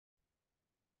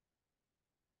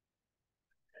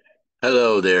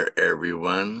Hello there,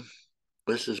 everyone.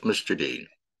 This is Mr. D.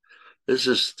 This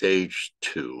is stage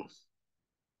 2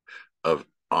 of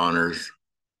honors,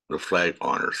 the flag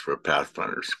honors for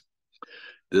Pathfinders.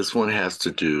 This one has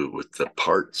to do with the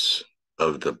parts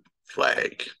of the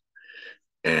flag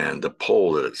and the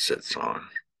pole that it sits on,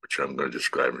 which I'm going to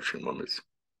describe in a few moments.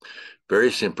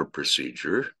 Very simple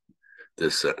procedure,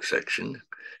 this section,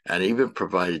 and even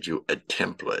provided you a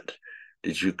template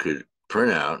that you could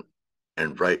print out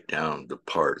and write down the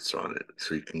parts on it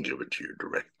so you can give it to your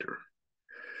director.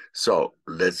 So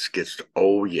let's get started.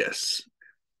 Oh, yes.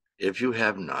 If you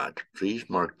have not, please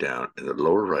mark down in the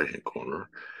lower right-hand corner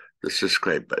the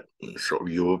subscribe button so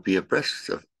you will be abreast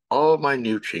of all my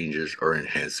new changes or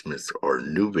enhancements or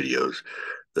new videos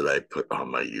that I put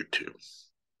on my YouTube.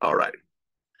 All right,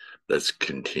 let's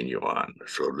continue on.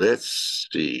 So let's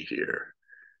see here.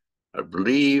 I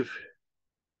believe,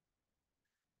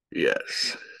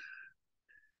 yes.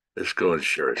 Let's go and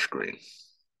share a screen.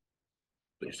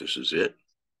 I think this is it.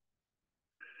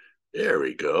 There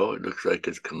we go. It looks like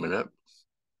it's coming up.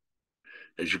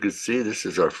 As you can see, this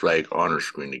is our flag honor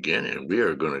screen again, and we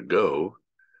are going to go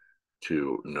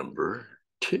to number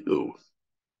 2.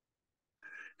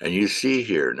 And you see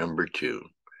here, number 2.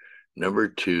 Number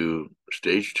 2,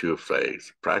 stage 2 of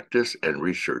flags, practice and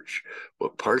research.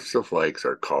 What parts of flags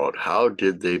are called? How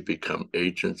did they become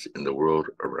agents in the world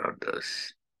around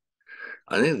us?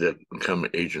 I think that become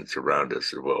agents around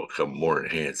us will become more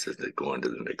enhanced as they go into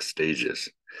the next stages.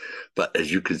 But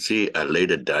as you can see, I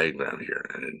laid a diagram here,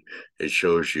 and it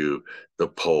shows you the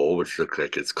pole, which looks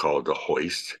like it's called the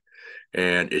hoist,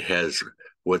 and it has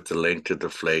what the length of the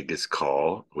flag is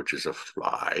called, which is a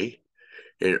fly.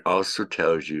 It also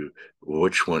tells you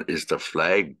which one is the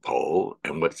flagpole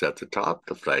and what's at the top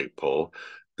of the flagpole,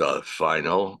 the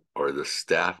final or the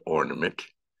staff ornament.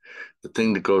 The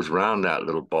thing that goes around that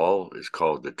little ball is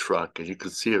called the truck, and you can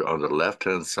see it on the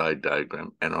left-hand side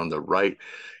diagram and on the right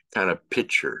kind of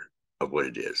picture of what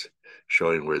it is,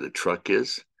 showing where the truck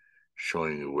is,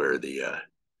 showing you where the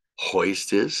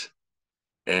hoist is,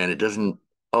 and it doesn't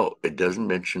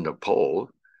mention the pole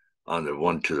on the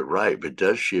one to the right, but it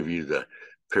does give you the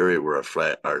period where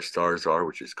our stars are,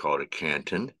 which is called a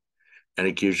canton, and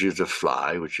it gives you the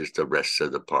fly, which is the rest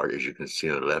of the part. As you can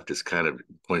see on the left, it's kind of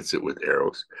points it with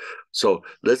arrows. So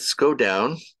let's go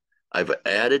down. I've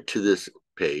added to this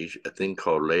page a thing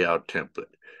called layout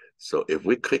template. So if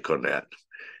we click on that,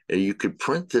 and you could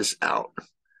print this out,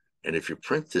 and if you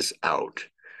print this out,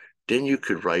 then you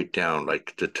could write down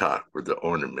like the top with the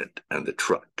ornament and the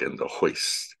truck and the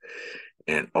hoist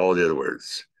and all the other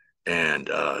words. And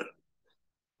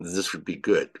this would be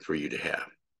good for you to have.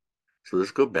 So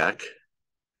let's go back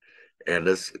and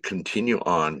let's continue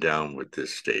on down with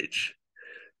this stage.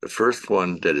 The first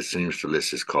one that it seems to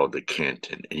list is called the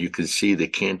canton. And you can see the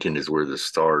canton is where the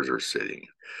stars are sitting.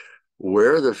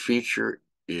 Where the feature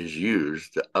is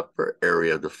used, the upper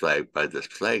area of the flag by the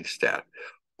flag staff,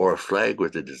 or a flag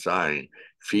with a design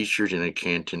featured in a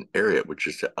canton area, which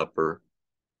is the upper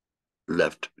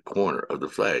left corner of the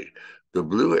flag. The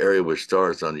blue area with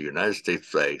stars on the United States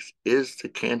flags is the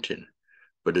canton,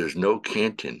 but there's no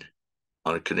canton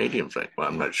on a Canadian flag. Well,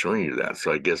 I'm not showing you that,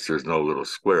 so I guess there's no little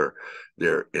square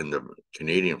there in the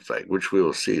Canadian flag, which we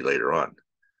will see later on.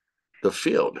 The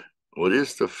field. What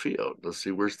is the field? Let's see,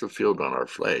 where's the field on our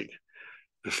flag?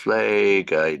 The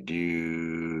flag,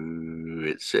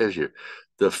 it says here,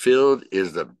 the field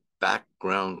is the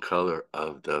background color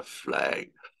of the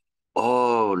flag.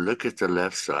 Oh, look at the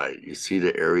left side. You see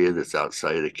the area that's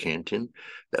outside of the canton?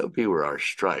 That would be where our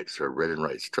stripes, our red and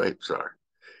white stripes are.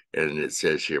 And it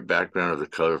says here, background of the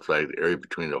color flag, the area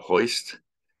between the hoist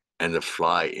and the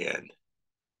fly end.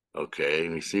 Okay,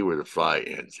 and you see where the fly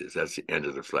ends is. That's the end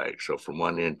of the flag. So from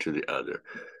one end to the other,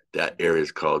 that area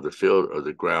is called the field or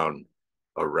the ground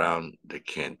around the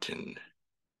canton.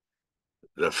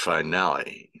 The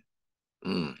finale.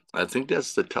 I think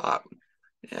that's the top.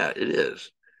 Yeah, it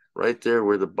is. Right there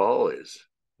where the ball is.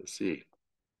 Let's see.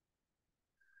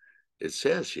 It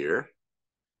says here,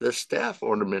 the staff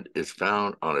ornament is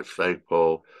found on a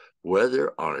flagpole,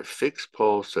 whether on a fixed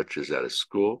pole, such as at a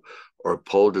school, or a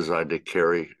pole designed to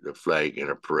carry the flag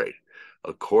in a parade.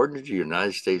 According to the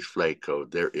United States Flag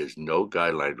Code, there is no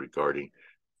guideline regarding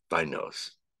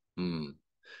finals. I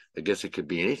guess it could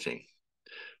be anything.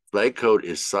 Flag code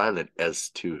is silent as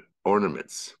to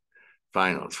ornaments,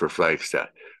 finals for flag staff.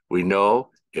 We know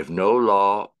if no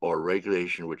law or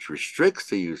regulation which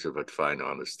restricts the use of a final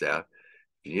on the staff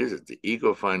can use it. The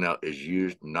Eagle final is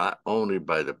used not only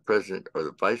by the president or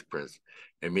the vice president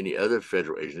and many other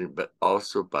federal agencies, but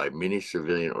also by many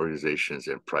civilian organizations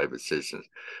and private citizens.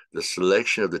 The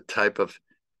selection of the type of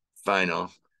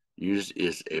final Used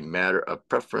is a matter of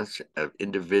preference of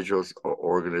individuals or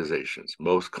organizations.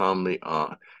 Most commonly,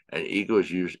 an eagle is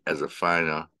used as a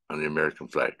final on the American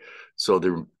flag.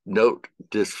 So note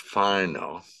this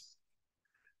final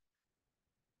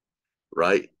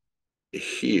right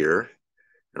here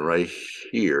and right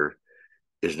here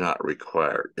is not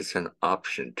required. It's an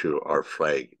option to our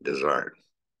flag design.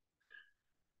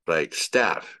 Flag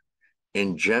staff.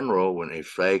 In general, when a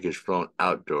flag is flown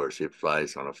outdoors, it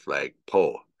flies on a flag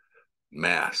pole,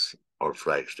 mast, or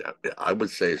flagstaff. I would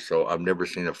say so. I've never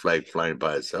seen a flag flying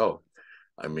by itself.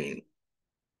 I mean,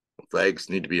 flags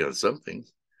need to be on something.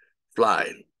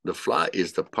 Fly. The fly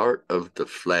is the part of the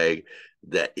flag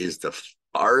that is the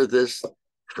farthest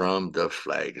from the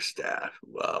flagstaff.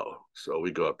 Wow. So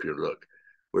we go up here, look.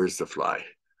 Where's the fly?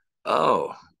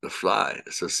 Oh, the fly.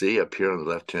 So see up here on the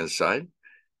left-hand side,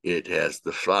 it has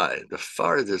the fly, the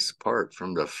farthest part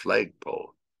from the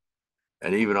flagpole.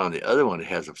 And even on the other one, it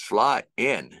has a fly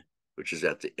end, which is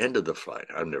at the end of the fly.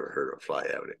 I've never heard of a fly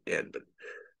having an end, but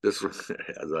this one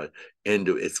has an end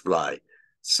to its fly.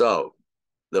 So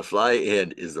the fly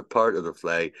end is the part of the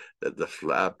flag that the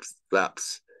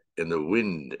flaps in the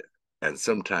wind and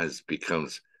sometimes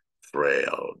becomes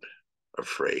frailed,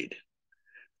 afraid,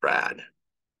 Brad.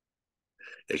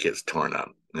 It gets torn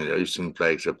up. You know, you've seen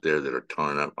flags up there that are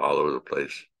torn up all over the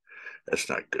place. That's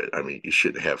not good. I mean, you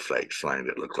shouldn't have flags flying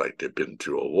that look like they've been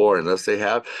through a war unless they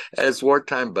have. And it's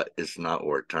wartime, but it's not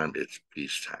wartime. It's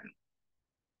peacetime.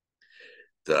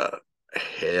 The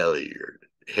halyard.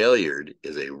 Halyard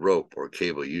is a rope or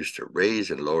cable used to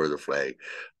raise and lower the flag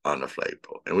on the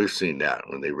flagpole. And we've seen that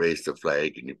when they raise the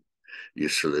flag and you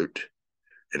salute,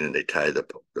 and then they tie the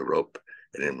rope.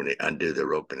 And then when they undo the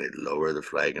rope and they lower the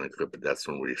flag and clip it, that's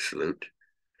when we salute.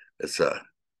 It's a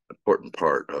important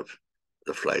part of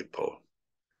the flagpole.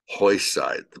 Hoist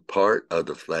side, the part of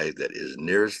the flag that is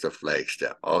nearest the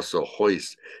flagstaff. Also,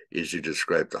 hoist is to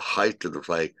describe the height of the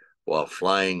flag while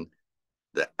flying,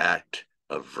 the act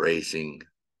of raising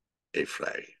a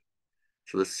flag.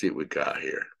 So let's see what we got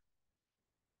here.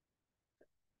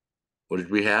 What did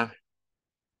we have?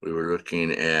 We were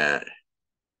looking at,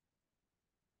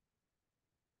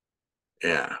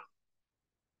 yeah.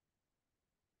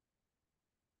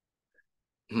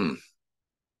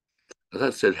 I thought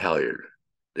it said halyard.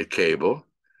 The cable.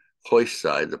 Hoist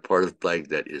side, the part of the flag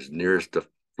that is nearest the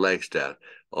flagstaff.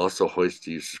 Also hoist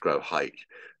to describe height.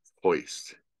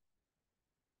 Hoist.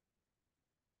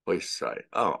 Hoist side.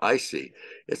 Oh, I see.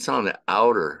 It's on the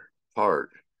outer part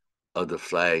of the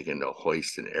flag and the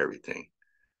hoist and everything.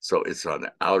 So it's on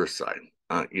the outer side.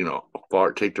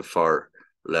 Take the far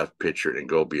left picture and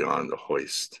go beyond the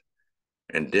hoist.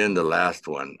 And then the last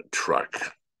one, truck.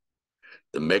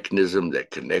 The mechanism that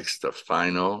connects the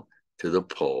final to the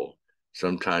pole,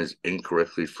 sometimes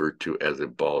incorrectly referred to as a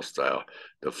ball style.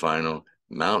 The final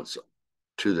mounts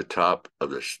to the top of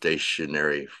the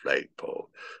stationary flagpole.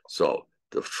 So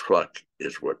the truck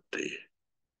is what the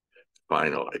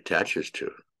final attaches to.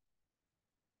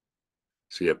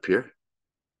 See up here?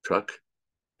 Truck,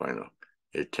 final.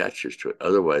 It attaches to it.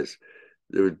 Otherwise,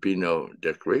 there would be no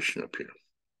decoration up here.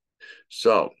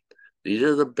 So these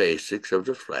are the basics of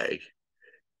the flag.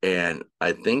 And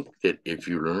I think that if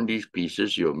you learn these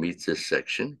pieces, you'll meet this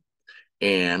section.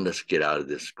 And let's get out of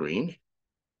this screen.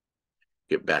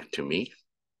 Get back to me.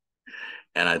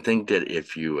 And I think that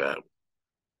if you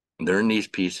learn these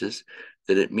pieces,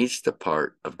 that it meets the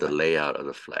part of the layout of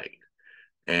the flag.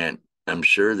 And I'm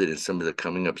sure that in some of the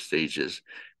coming up stages,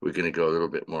 we're going to go a little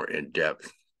bit more in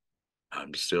depth.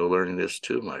 I'm still learning this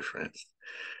too, my friends.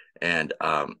 And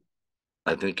I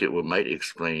think it might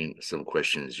explain some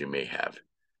questions you may have,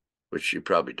 which you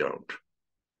probably don't.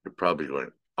 You're probably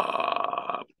going,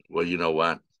 well, you know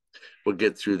what? We'll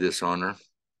get through this honor,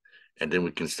 and then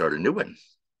we can start a new one.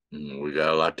 We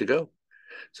got a lot to go.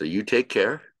 So you take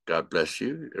care. God bless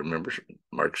you. Remember,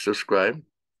 mark, subscribe,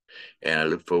 and I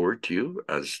look forward to you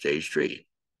on stage 3.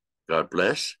 God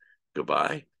bless.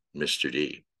 Goodbye, Mr.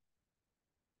 D.